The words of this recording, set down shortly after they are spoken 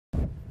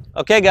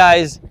Okay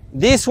guys,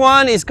 this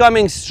one is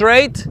coming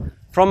straight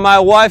from my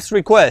wife's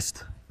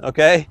request,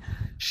 okay?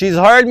 She's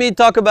heard me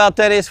talk about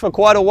tennis for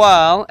quite a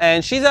while,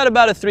 and she's at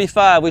about a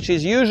 3.5, which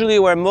is usually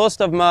where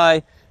most of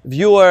my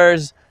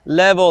viewers'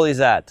 level is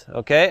at,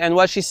 okay? And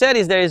what she said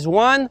is there is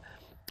one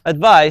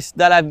advice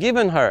that I've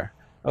given her,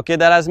 okay,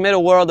 that has made a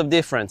world of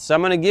difference. So I'm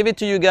going to give it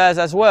to you guys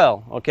as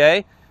well,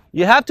 okay?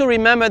 You have to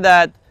remember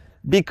that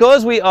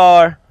because we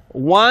are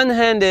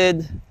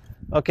one-handed,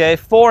 okay,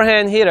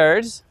 forehand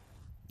hitters,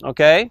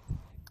 okay,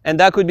 and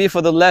that could be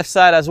for the left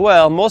side as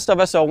well. Most of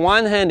us are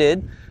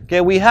one-handed,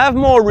 okay? We have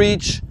more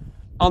reach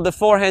on the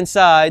forehand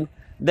side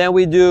than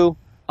we do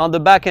on the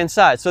backhand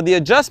side. So the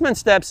adjustment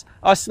steps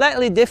are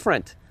slightly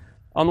different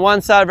on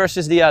one side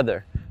versus the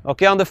other.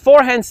 Okay, on the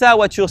forehand side,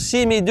 what you'll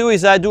see me do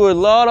is I do a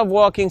lot of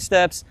walking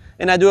steps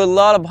and I do a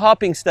lot of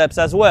hopping steps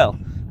as well.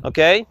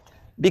 Okay,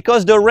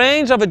 because the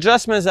range of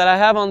adjustments that I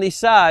have on this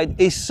side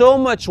is so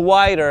much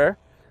wider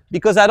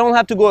because I don't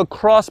have to go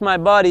across my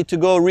body to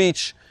go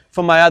reach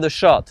for my other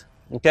shot.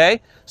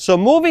 Okay, so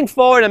moving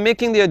forward and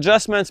making the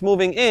adjustments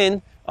moving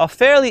in are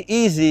fairly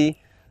easy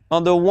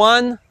on the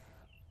one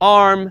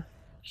arm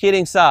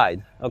hitting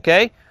side.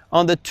 Okay,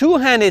 on the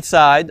two-handed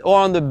side or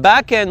on the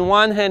backhand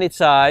one-handed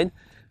side,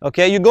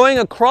 okay, you're going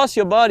across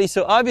your body,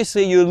 so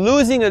obviously you're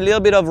losing a little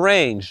bit of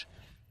range.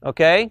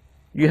 Okay,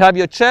 you have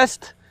your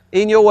chest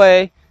in your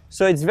way,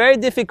 so it's very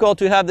difficult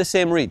to have the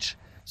same reach.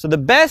 So the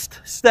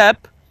best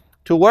step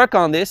to work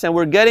on this, and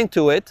we're getting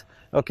to it,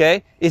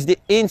 okay, is the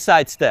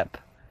inside step.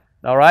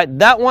 All right,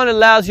 that one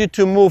allows you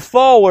to move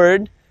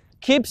forward,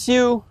 keeps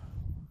you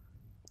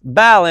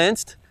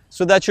balanced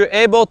so that you're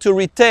able to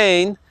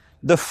retain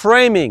the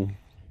framing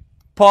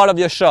part of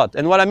your shot.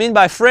 And what I mean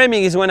by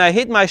framing is when I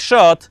hit my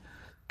shot,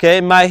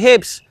 okay, my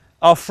hips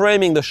are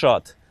framing the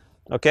shot.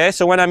 Okay,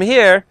 so when I'm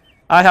here,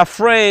 I have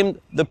framed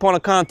the point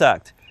of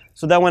contact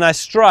so that when I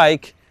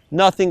strike,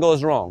 nothing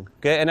goes wrong.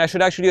 Okay, and I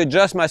should actually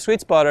adjust my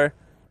sweet spotter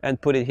and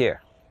put it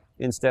here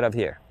instead of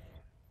here.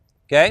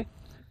 Okay,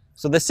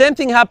 so the same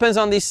thing happens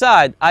on this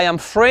side. I am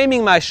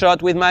framing my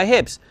shot with my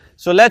hips.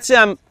 So let's say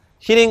I'm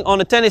hitting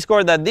on a tennis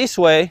court that this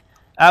way,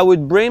 I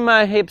would bring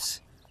my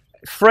hips,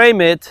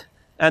 frame it,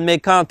 and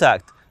make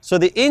contact. So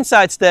the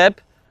inside step,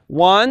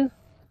 1,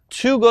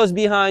 2 goes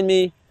behind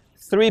me,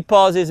 3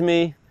 pauses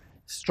me,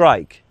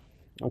 strike.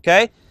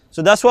 Okay?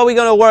 So that's what we're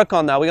going to work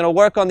on now. We're going to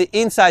work on the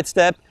inside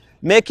step,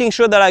 making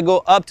sure that I go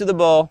up to the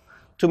ball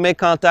to make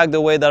contact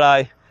the way that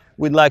I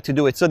would like to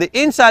do it. So the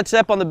inside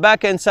step on the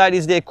backhand side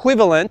is the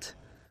equivalent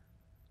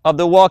of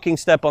the walking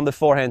step on the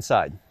forehand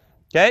side.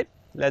 Okay?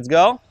 Let's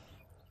go.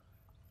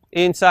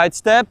 Inside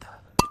step.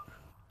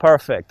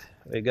 Perfect.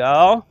 There we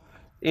go.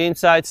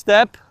 Inside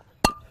step.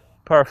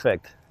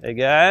 Perfect.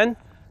 Again.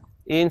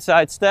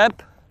 Inside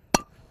step.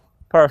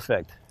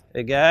 Perfect.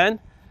 Again.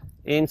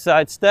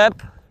 Inside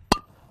step.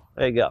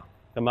 There you go.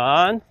 Come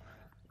on.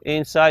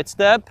 Inside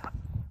step.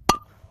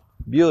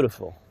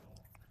 Beautiful.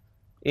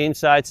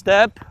 Inside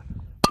step.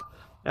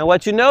 And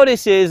what you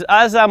notice is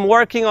as I'm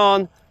working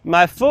on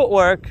my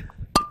footwork,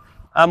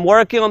 I'm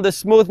working on the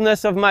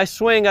smoothness of my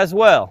swing as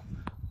well.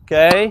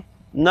 Okay?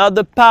 Not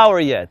the power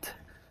yet.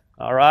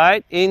 All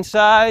right?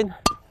 Inside,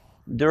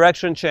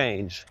 direction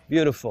change.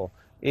 Beautiful.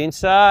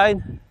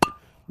 Inside,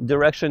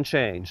 direction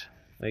change.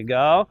 There you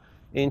go.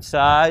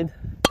 Inside.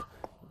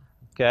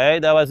 Okay,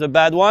 that was a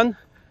bad one.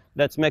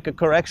 Let's make a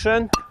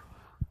correction.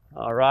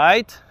 All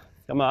right.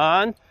 Come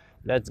on.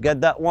 Let's get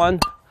that one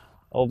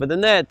over the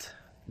net.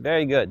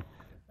 Very good.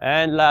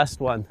 And last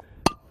one.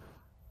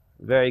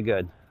 Very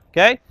good.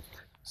 Okay?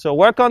 So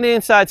work on the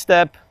inside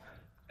step,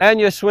 and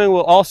your swing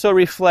will also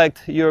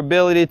reflect your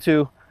ability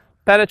to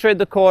penetrate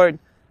the court,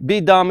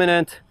 be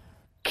dominant,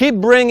 keep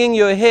bringing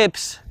your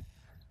hips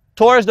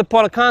towards the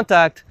point of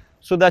contact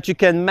so that you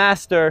can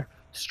master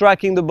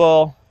striking the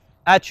ball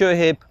at your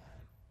hip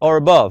or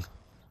above.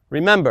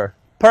 Remember,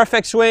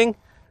 perfect swing,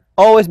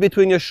 always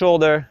between your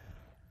shoulder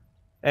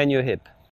and your hip.